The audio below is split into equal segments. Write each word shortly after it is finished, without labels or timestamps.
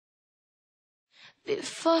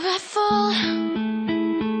Before I fall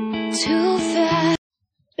too fast.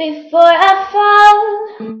 Before I fall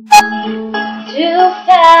too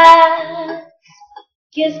fast.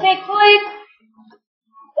 Kiss me quick,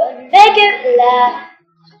 but make it last,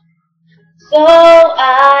 so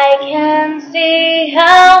I can see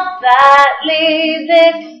how badly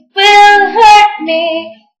this will hurt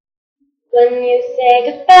me. When you say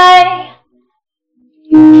goodbye,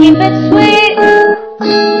 keep it sweet,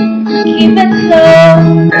 keep it slow.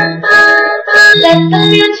 Let the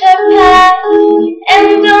future pass and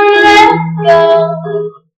don't let go.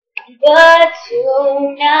 But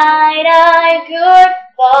tonight I could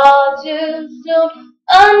fall too soon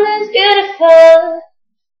on this beautiful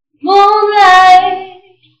moonlight.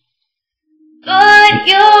 But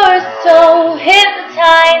you're so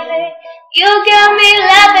hypnotizing. You got me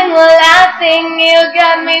laughing while I sing. You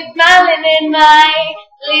got me smiling in my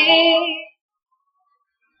sleep.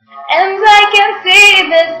 And I can see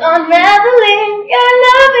this unraveling. Your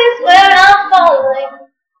love is where I'm falling,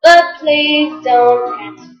 but please don't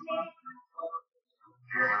catch me.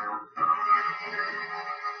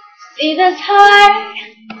 See this heart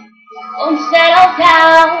won't settle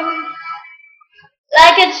down,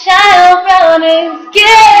 like a child running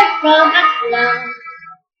scared from a clown.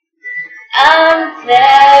 I'm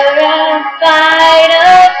terrified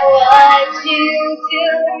of what you do.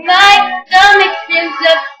 My stomach spins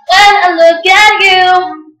up when I look at you.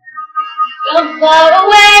 You're far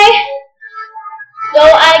away, so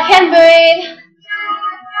I can breathe,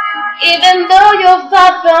 even though you're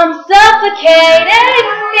far from suffocating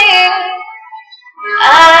me.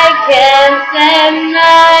 I can't send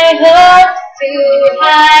my hopes too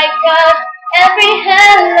high, 'cause every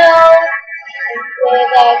hello is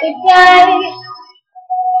without goodbye.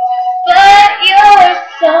 But you're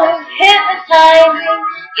so hypnotizing.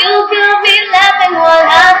 You got me laughing while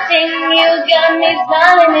I sing. You got me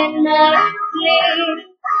smiling in my sleep.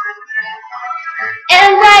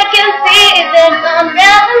 And I can see this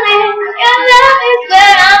unraveling. Your love is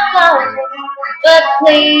where I'm falling, but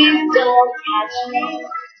please don't catch me.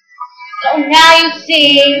 So now you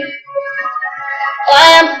see why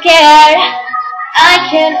I'm scared. I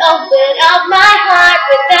can't open up my heart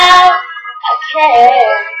without a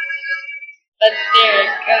care. But there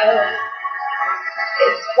it goes.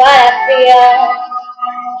 It's what I feel.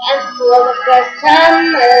 And for the first time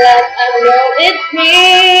in my life, I know it's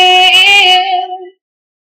real.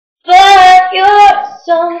 But you're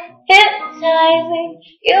so hypnotizing.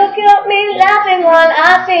 You got me laughing while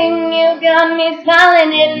I sing. You got me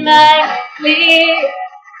smiling in my sleep.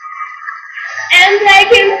 And I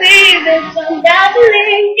can see this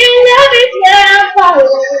unraveling. Your love is where I'm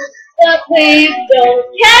falling, so please don't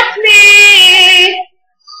catch me.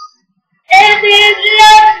 If this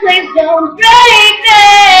love, please don't break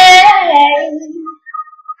me.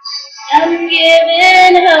 I'm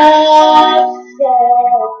giving up, so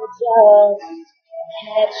just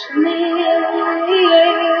catch me.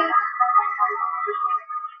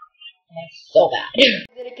 That's so bad.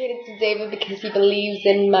 Dedicated to David because he believes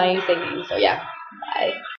in my singing, so yeah.